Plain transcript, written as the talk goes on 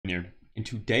and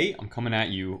today I'm coming at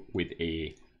you with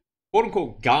a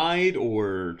quote-unquote guide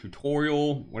or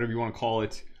tutorial, whatever you want to call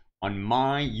it, on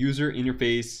my user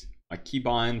interface, my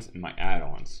keybinds, and my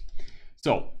add-ons.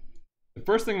 So, the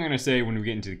first thing I'm going to say when we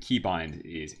get into the keybind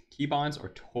is keybinds are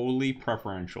totally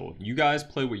preferential. You guys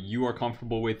play what you are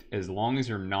comfortable with as long as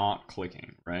you're not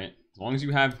clicking, right? As long as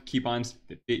you have keybinds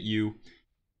that fit you,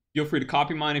 feel free to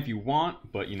copy mine if you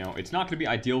want, but it's not going to be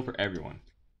ideal for everyone.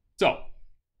 So,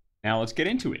 now let's get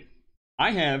into it.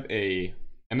 I have a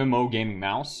MMO gaming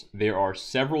mouse. There are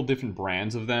several different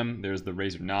brands of them. There's the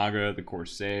Razer Naga, the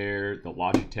Corsair, the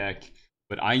Logitech,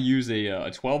 but I use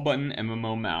a 12-button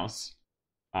MMO mouse,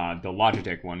 the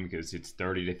Logitech one, because it's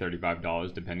 $30 to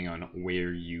 $35 depending on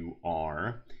where you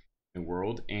are in the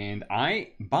world, and I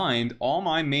bind all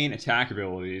my main attack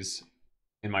abilities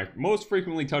and my most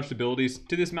frequently touched abilities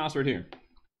to this mouse right here.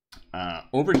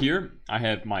 Over here, I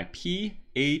have my P,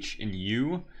 H, and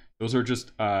U. Those are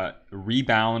just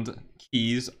rebound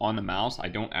keys on the mouse. I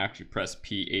don't actually press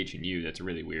P, H, and U. That's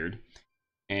really weird.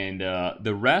 And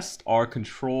the rest are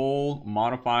control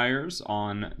modifiers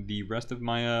on the rest of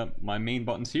my my main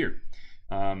buttons here.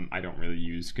 I don't really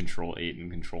use Control 8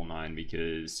 and Control 9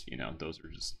 because, those are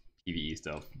just PvE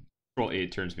stuff. Control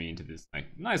 8 turns me into this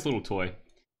nice little toy.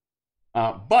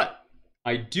 But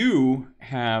I do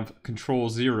have Control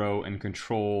 0 and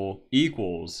Control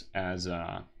equals as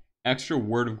extra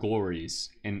word of glories,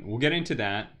 and we'll get into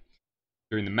that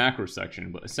during the macro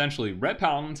section. But essentially, red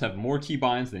paladins have more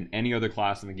keybinds than any other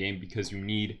class in the game because you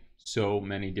need so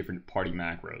many different party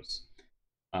macros.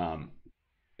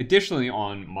 Additionally,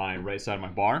 on my right side of my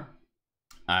bar,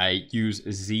 I use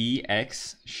Z,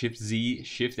 X, Shift Z,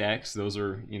 Shift X. Those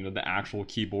are the actual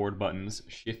keyboard buttons.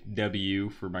 Shift W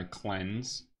for my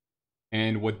cleanse.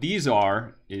 And what these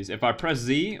are is if I press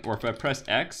Z or if I press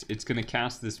X, it's going to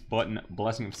cast this button,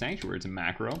 Blessing of Sanctuary. It's a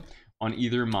macro on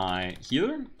either my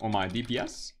healer or my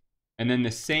DPS. And then the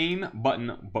same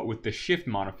button, but with the shift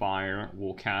modifier,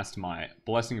 will cast my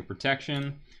Blessing of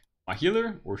Protection, my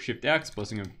healer, or Shift X,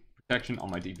 Blessing of Protection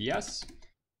on my DPS.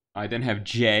 I then have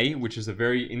J, which is a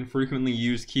very infrequently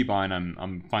used keybind.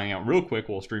 I'm finding out real quick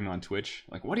while streaming on Twitch.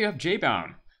 Like, what do you have J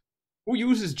bound? Who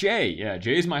uses J? Yeah,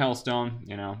 J is my Hellstone.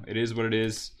 It is what it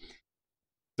is.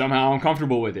 Somehow I'm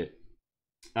comfortable with it.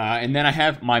 And then I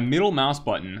have my middle mouse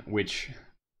button, which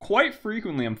quite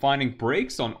frequently I'm finding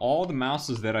breaks on all the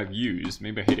mouses that I've used.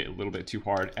 Maybe I hit it a little bit too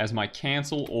hard. As my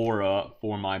cancel aura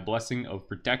for my Blessing of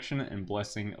Protection and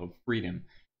Blessing of Freedom.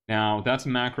 Now, that's a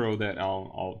macro that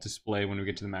I'll display when we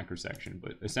get to the macro section.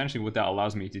 But essentially what that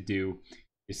allows me to do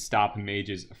is stop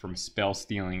mages from spell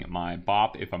stealing my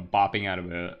bop if I'm bopping out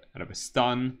of a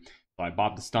stun. So I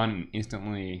bop the stun and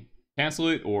instantly cancel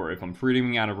it, or if I'm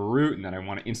freedoming out of a root and then I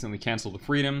want to instantly cancel the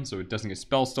freedom so it doesn't get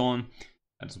spell stolen,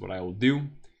 that's what I will do.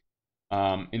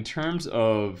 In terms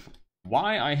of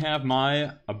why I have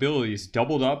my abilities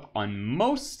doubled up on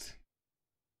most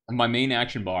of my main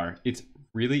action bar, it's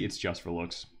just for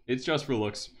looks. It's just for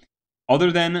looks.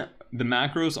 Other than the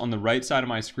macros on the right side of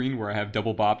my screen where I have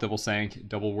double bop, double sank,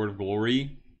 double word of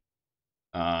glory,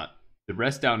 the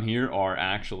rest down here are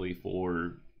actually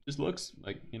for just looks.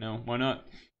 Like, why not?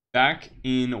 Back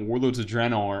in Warlords of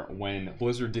Draenor, when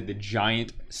Blizzard did the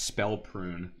giant spell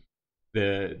prune,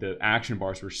 the action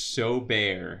bars were so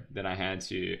bare that I had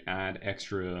to add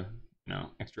extra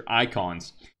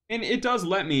icons. And it does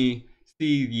let me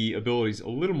see the abilities a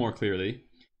little more clearly.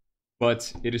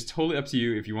 But it is totally up to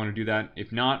you if you want to do that.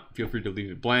 If not, feel free to leave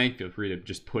it blank. Feel free to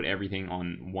just put everything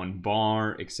on one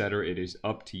bar, etc. It is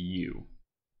up to you.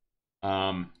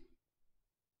 One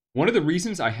of the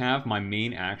reasons I have my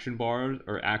main action bar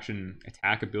or action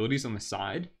attack abilities on the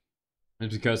side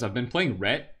is because I've been playing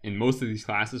Ret in most of these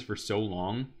classes for so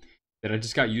long that I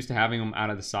just got used to having them out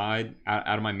of the side, out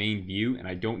of my main view, and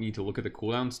I don't need to look at the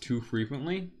cooldowns too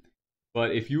frequently.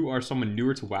 But if you are someone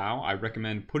newer to WoW, I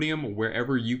recommend putting them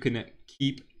wherever you can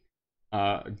keep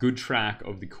good track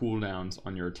of the cooldowns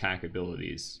on your attack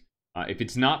abilities. If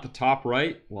it's not the top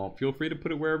right, well, feel free to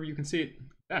put it wherever you can see it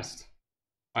best.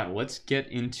 All right, let's get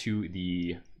into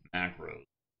the macros.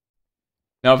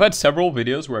 Now, I've had several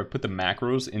videos where I put the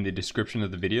macros in the description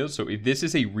of the video, so if this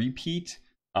is a repeat,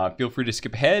 feel free to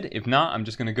skip ahead. If not, I'm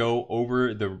just going to go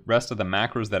over the rest of the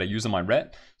macros that I use on my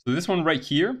Ret. So this one right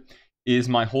here is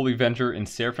my Holy Avenger and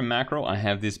Seraphim macro. I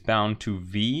have this bound to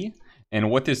V,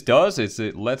 and what this does is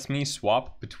it lets me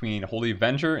swap between Holy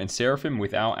Avenger and Seraphim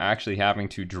without actually having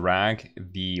to drag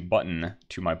the button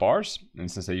to my bars. And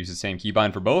since I use the same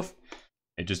keybind for both,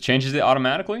 it just changes it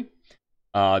automatically.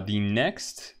 The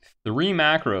next three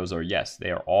macros are, yes, they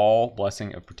are all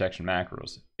Blessing of Protection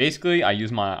macros. Basically, I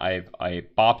use I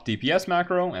bop DPS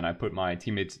macro, and I put my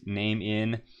teammate's name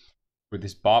in for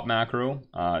this bot macro.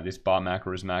 This bot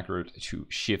macro is macroed to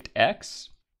Shift X.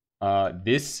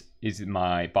 This is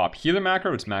my bot healer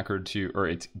macro. It's macroed to, or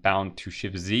it's bound to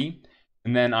Shift Z.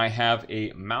 And then I have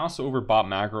a mouse over bot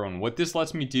macro, and what this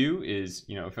lets me do is,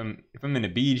 you know, if I'm in a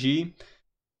BG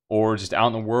or just out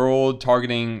in the world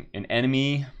targeting an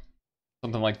enemy,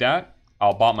 something like that,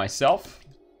 I'll bot myself.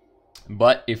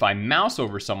 But if I mouse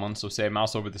over someone, so say I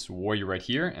mouse over this warrior right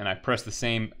here, and I press the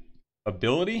same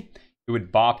ability, it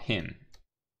would bop him,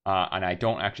 and I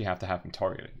don't actually have to have him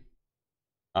targeted.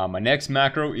 My next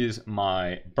macro is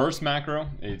my burst macro.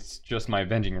 It's just my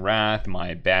Avenging Wrath,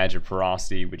 my badge of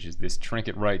ferocity, which is this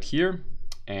trinket right here,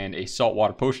 and a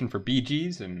Saltwater Potion for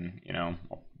BGs. And you know,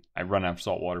 I run out of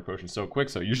Saltwater Potions so quick,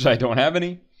 so usually I don't have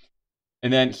any.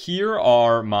 And then here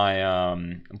are my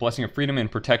Blessing of Freedom and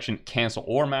Protection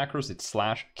cancelaura macros. It's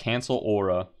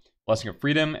 /cancelaura Blessing of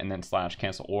Freedom, and then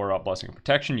 /cancelaura Blessing of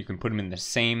Protection. You can put them in the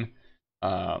same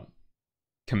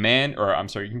command, or I'm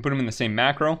sorry, you can put them in the same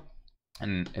macro.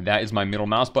 And that is my middle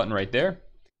mouse button right there.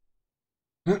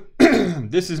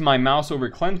 This is my mouse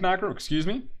over cleanse macro, excuse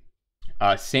me.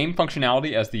 Same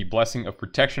functionality as the Blessing of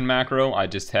Protection macro. I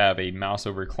just have a mouse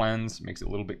over cleanse, makes it a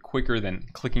little bit quicker than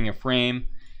clicking a frame.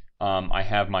 I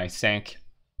have my Sank,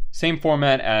 same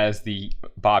format as the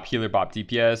Bob Healer, Bob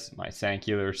DPS, my Sank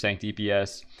Healer, Sank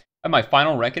DPS. I have my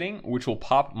Final Reckoning, which will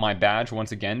pop my badge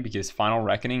once again, because Final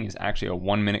Reckoning is actually a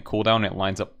 1-minute cooldown. It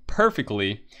lines up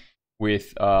perfectly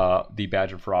with the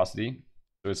Badge of Ferocity.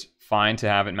 So it's fine to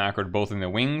have it macroed both in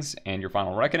the wings and your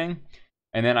Final Reckoning.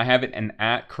 And then I have it an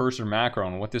 @cursor macro,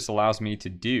 and what this allows me to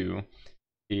do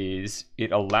is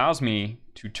it allows me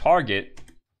to target,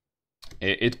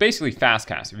 it's basically fast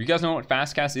cast. If you guys know what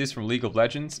fast cast is from League of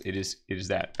Legends, it is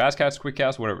that. Fast cast, quick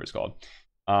cast, whatever it's called.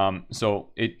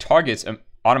 So it targets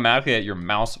automatically at your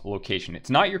mouse location.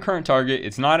 It's not your current target,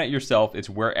 it's not at yourself, it's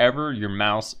wherever your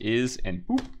mouse is, and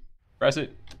boop, press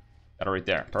it. Got it right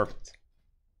there. Perfect.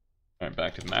 All right,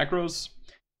 back to the macros.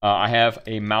 I have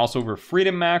a mouse over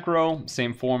freedom macro,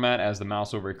 same format as the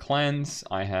mouse over cleanse.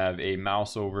 I have a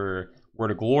mouse over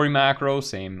word of glory macro,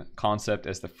 same concept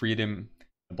as the freedom,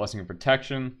 the blessing of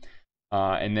protection.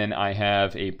 And then I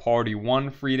have a party 1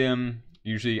 freedom.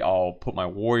 Usually I'll put my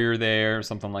warrior there,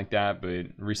 something like that. But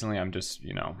recently I'm just,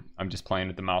 you know, I'm just playing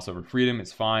with the mouse over freedom.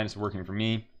 It's fine. It's working for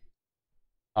me.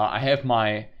 I have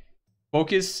my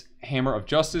Focus Hammer of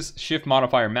Justice Shift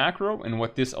Modifier macro, and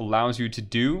what this allows you to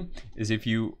do is if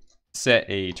you set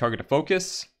a target to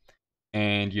focus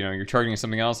and you know you're targeting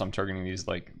something else, I'm targeting these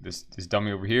like this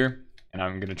dummy over here, and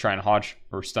I'm gonna try and hodge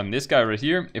or stun this guy right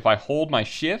here. If I hold my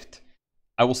shift,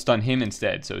 I will stun him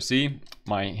instead. So see,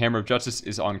 my Hammer of Justice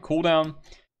is on cooldown,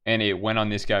 and it went on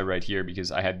this guy right here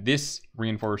because I had this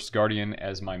Reinforced Guardian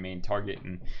as my main target,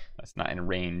 and that's not in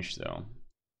range, so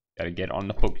gotta get on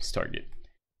the focus target.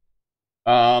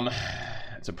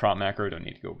 It's a prompt macro, don't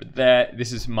need to go over that.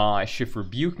 This is my Shift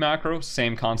Rebuke macro,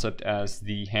 same concept as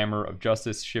the Hammer of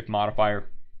Justice Shift Modifier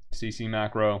CC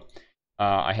macro.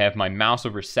 I have my mouse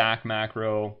over sack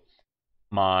macro,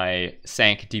 my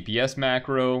Sank DPS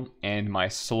macro, and my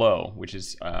slow, which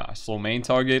is a slow main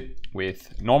target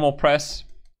with normal press,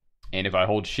 and if I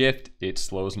hold shift, it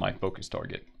slows my focus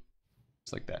target,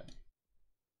 just like that.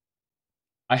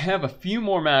 I have a few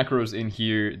more macros in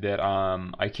here that I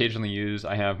occasionally use.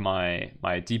 I have my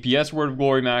DPS Word of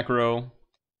Glory macro,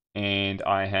 and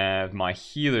I have my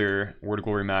healer Word of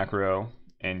Glory macro,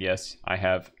 and yes, I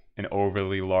have an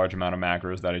overly large amount of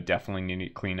macros that I definitely need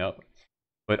to clean up.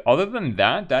 But other than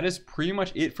that, that is pretty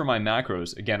much it for my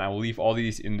macros. Again, I will leave all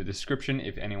these in the description.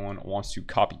 If anyone wants to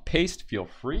copy paste, feel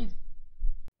free.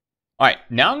 All right,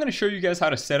 now I'm going to show you guys how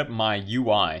to set up my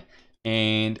UI.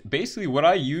 And basically what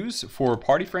I use for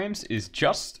party frames is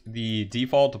just the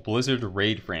default Blizzard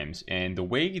raid frames. And the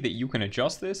way that you can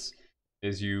adjust this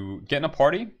is you get in a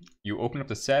party, you open up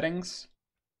the settings,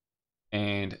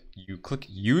 and you click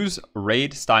use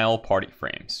raid style party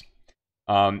frames.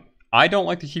 I don't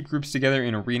like to keep groups together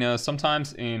in arena.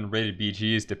 Sometimes in rated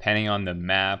BGs, depending on the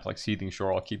map, like Seething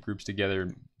Shore, I'll keep groups together.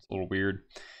 It's a little weird.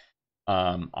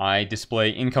 I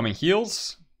display incoming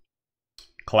heals,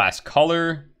 class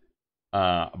color,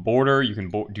 border. You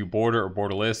can do border or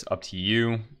borderless, up to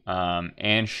you,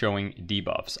 and showing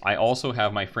debuffs. I also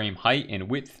have my frame height and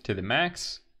width to the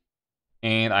max,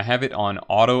 and I have it on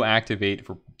auto activate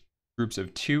for groups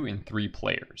of 2 and 3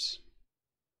 players.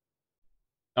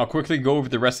 I'll quickly go over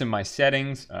the rest of my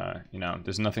settings. You know,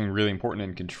 there's nothing really important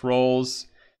in controls.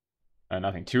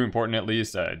 Nothing too important, at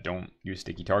least. Don't use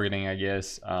sticky targeting, I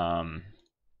guess.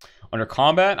 Under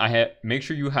combat, make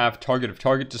sure you have target of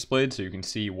target displayed so you can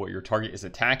see what your target is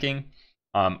attacking.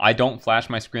 I don't flash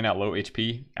my screen at low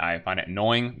HP. I find it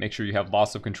annoying. Make sure you have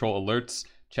loss of control alerts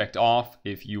checked off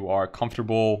if you are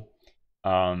comfortable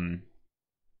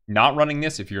not running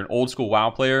this. If you're an old school WoW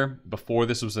player, before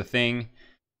this was a thing,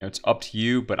 it's up to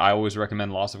you, but I always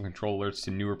recommend loss of control alerts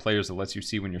to newer players that lets you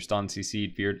see when you're stunned,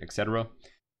 CC'd, feared, etc.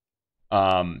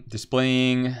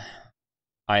 Displaying,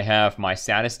 I have my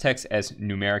status text as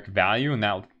numeric value, and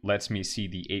that lets me see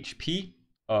the HP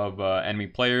of enemy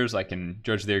players. I can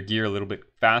judge their gear a little bit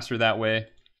faster that way.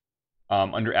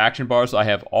 Under action bars, I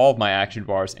have all of my action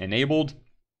bars enabled,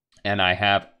 and I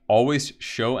have always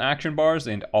show action bars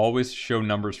and always show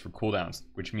numbers for cooldowns,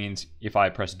 which means if I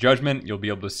press judgment, you'll be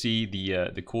able to see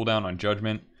the cooldown on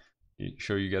judgment. I'll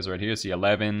show you guys right here. See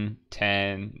 11,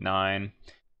 10, 9.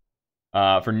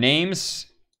 For names,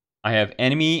 I have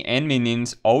enemy and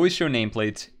minions always show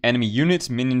nameplates, enemy units,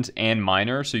 minions, and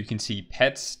minor, so you can see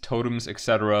pets, totems,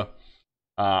 etc.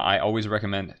 I always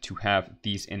recommend to have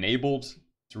these enabled.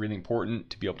 It's really important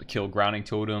to be able to kill grounding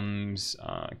totems,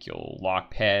 kill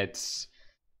lock pets,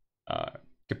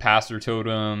 capacitor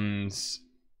totems.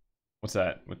 What's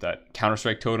that? With that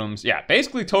Counter-Strike totems? Yeah,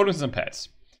 basically totems and pets.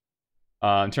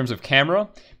 In terms of camera,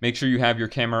 make sure you have your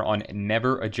camera on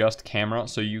never adjust camera,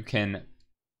 so you can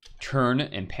turn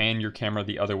and pan your camera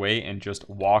the other way and just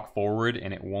walk forward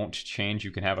and it won't change.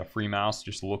 You can have a free mouse,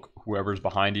 just look whoever's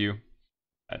behind you.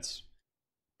 That's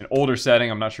an older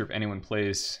setting. I'm not sure if anyone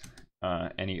plays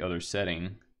any other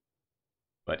setting,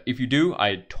 but if you do,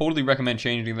 I totally recommend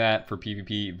changing that for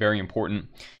PvP. Very important.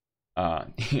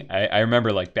 I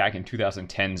remember like back in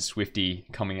 2010, Swifty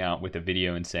coming out with a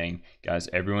video and saying, guys,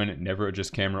 everyone never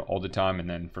adjust camera all the time. And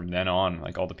then from then on,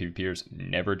 like all the PvPers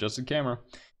never adjusted camera.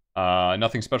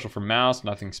 Nothing special for mouse,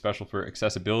 nothing special for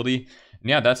accessibility. And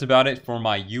yeah, that's about it for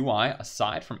my UI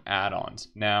aside from add-ons.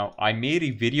 Now, I made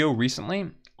a video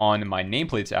recently on my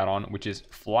nameplates add-on, which is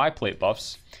flyplate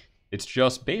buffs. It's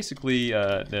just basically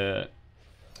the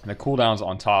cooldowns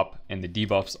on top and the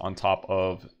debuffs on top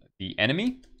of the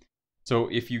enemy. So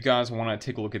if you guys want to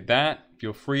take a look at that,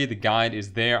 feel free. The guide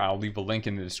is there. I'll leave a link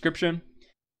in the description.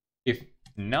 If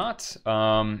not,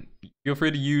 feel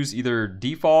free to use either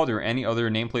default or any other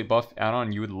nameplate buff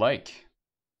add-on you would like.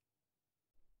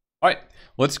 All right,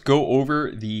 let's go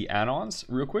over the add-ons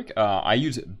real quick. I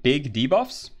use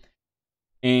Bigdebuffs,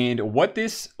 and what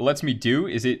this lets me do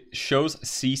is it shows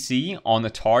CC on the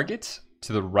target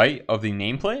to the right of the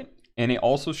nameplate, and it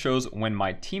also shows when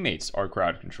my teammates are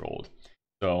crowd controlled.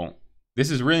 So this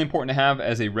is really important to have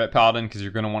as a ret paladin, because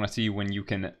you're going to want to see when you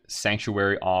can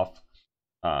sanctuary off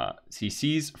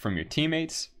CCs from your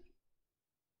teammates.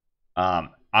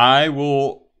 I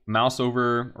will mouse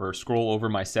over or scroll over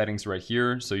my settings right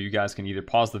here, so you guys can either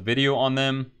pause the video on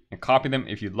them and copy them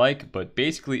if you'd like, but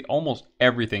basically almost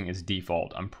everything is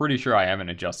default. I'm pretty sure I haven't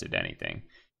adjusted anything.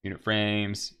 Unit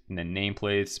frames and then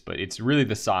nameplates, but it's really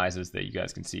the sizes that you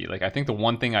guys can see. Like, I think the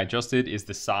one thing I adjusted is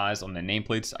the size on the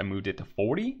nameplates. I moved it to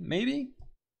 40 maybe.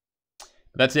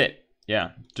 That's it.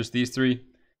 Yeah, just these three.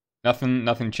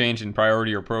 Nothing changed in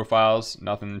priority or profiles.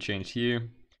 Nothing changed here.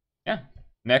 Yeah.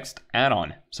 Next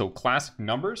add-on. So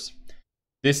ClassicNumbers.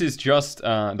 This is just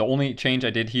the only change I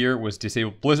did here was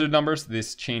disable Blizzard numbers.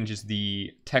 This changes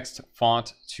the text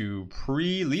font to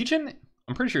pre-Legion.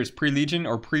 I'm pretty sure it's pre-Legion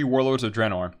or pre-Warlords of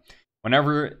Draenor.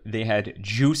 Whenever they had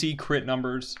juicy crit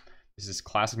numbers, this is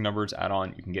ClassicNumbers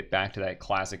add-on. You can get back to that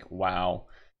classic WoW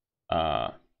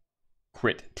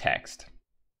crit text.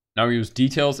 Now we use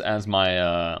details as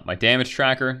my my damage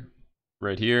tracker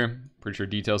right here. Pretty sure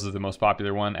details is the most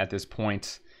popular one at this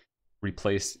point.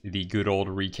 Replace the good old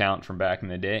recount from back in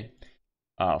the day.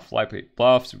 Flyplate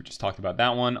buffs, we just talked about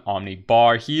that one.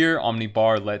 Omnibar here.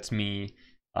 Omnibar lets me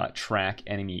track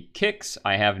enemy kicks.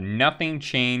 I have nothing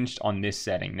changed on this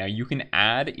setting. Now you can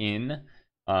add in,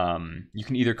 you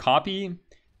can either copy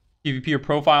PvP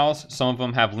profiles. Some of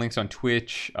them have links on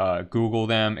Twitch, Google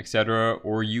them, etc.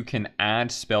 Or you can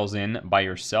add spells in by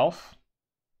yourself.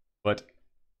 But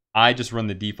I just run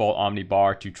the default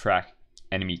Omnibar to track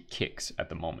enemy kicks at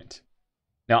the moment.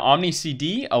 Now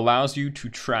OmniCD allows you to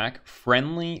track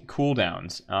friendly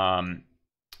cooldowns. Let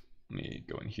me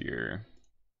go in here.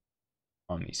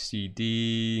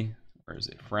 OmniCD, where is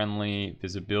it? Friendly,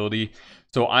 visibility.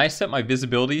 So I set my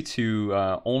visibility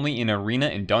to only in arena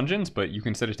and dungeons, but you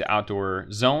can set it to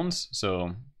outdoor zones. So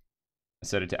I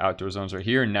set it to outdoor zones right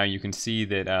here. And now you can see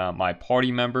that my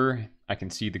party member, I can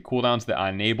see the cooldowns that I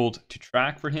enabled to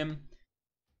track for him.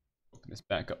 Open this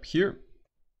back up here.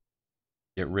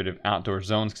 Get rid of outdoor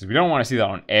zones because we don't want to see that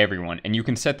on everyone. And you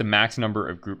can set the max number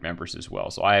of group members as well.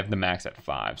 So I have the max at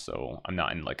 5. So I'm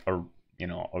not in like a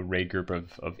raid group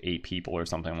of 8 people or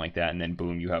something like that, and then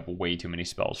boom, you have way too many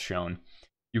spells shown.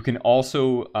 You can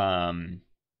also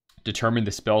determine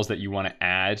the spells that you want to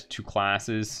add to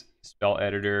classes, spell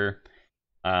editor.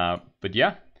 But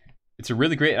yeah, it's a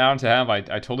really great add-on to have. I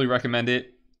totally recommend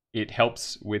it. It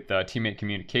helps with teammate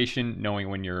communication, knowing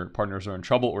when your partners are in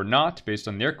trouble or not based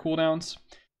on their cooldowns.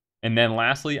 And then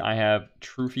lastly, I have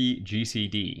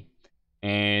TrufiGCD.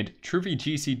 And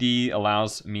TrufiGCD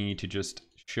allows me to just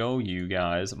show you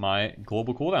guys my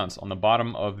global cooldowns on the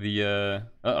bottom of the...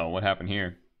 Uh-oh, what happened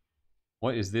here?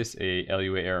 What is this? A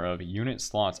LUA error of unit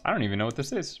slots. I don't even know what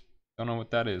this is. Don't know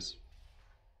what that is.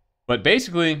 But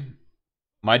basically,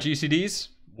 my GCDs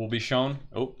will be shown.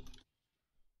 Oh,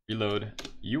 reload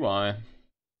UI.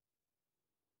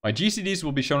 My GCDs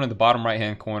will be shown in the bottom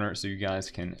right-hand corner so you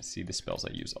guys can see the spells I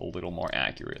use a little more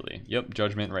accurately. Yep,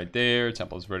 Judgment right there.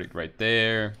 Templar's Verdict right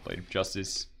there. Blade of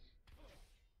Justice.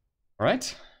 All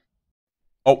right.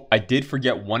 Oh, I did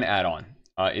forget one add-on.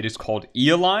 It is called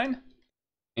eAlign.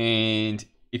 And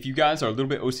if you guys are a little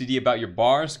bit OCD about your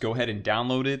bars, go ahead and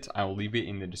download it. I will leave it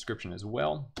in the description as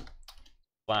well.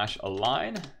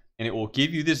 /align. And it will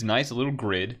give you this nice little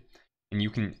grid. And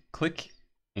you can click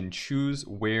and choose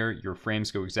where your frames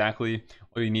go exactly.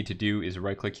 All you need to do is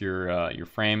right-click your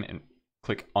frame and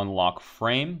click Unlock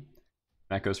Frame.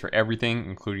 That goes for everything,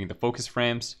 including the focus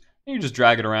frames. And you just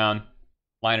drag it around,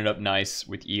 line it up nice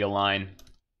with eAlign.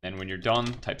 And when you're done,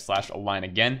 type /align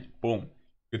again. Boom,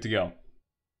 good to go.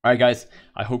 All right, guys,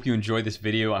 I hope you enjoyed this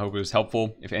video. I hope it was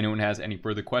helpful. If anyone has any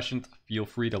further questions, feel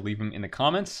free to leave them in the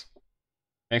comments.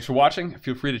 Thanks for watching.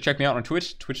 Feel free to check me out on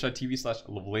Twitch,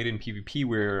 twitch.tv/LeveladenPvP.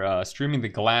 We're streaming the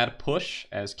Glad push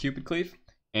as Cupid Cleave.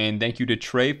 And thank you to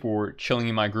Trey for chilling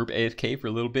in my group AFK for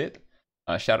a little bit.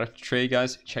 Shout out to Trey,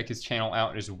 guys. Check his channel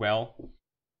out as well.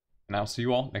 And I'll see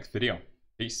you all next video.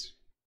 Peace.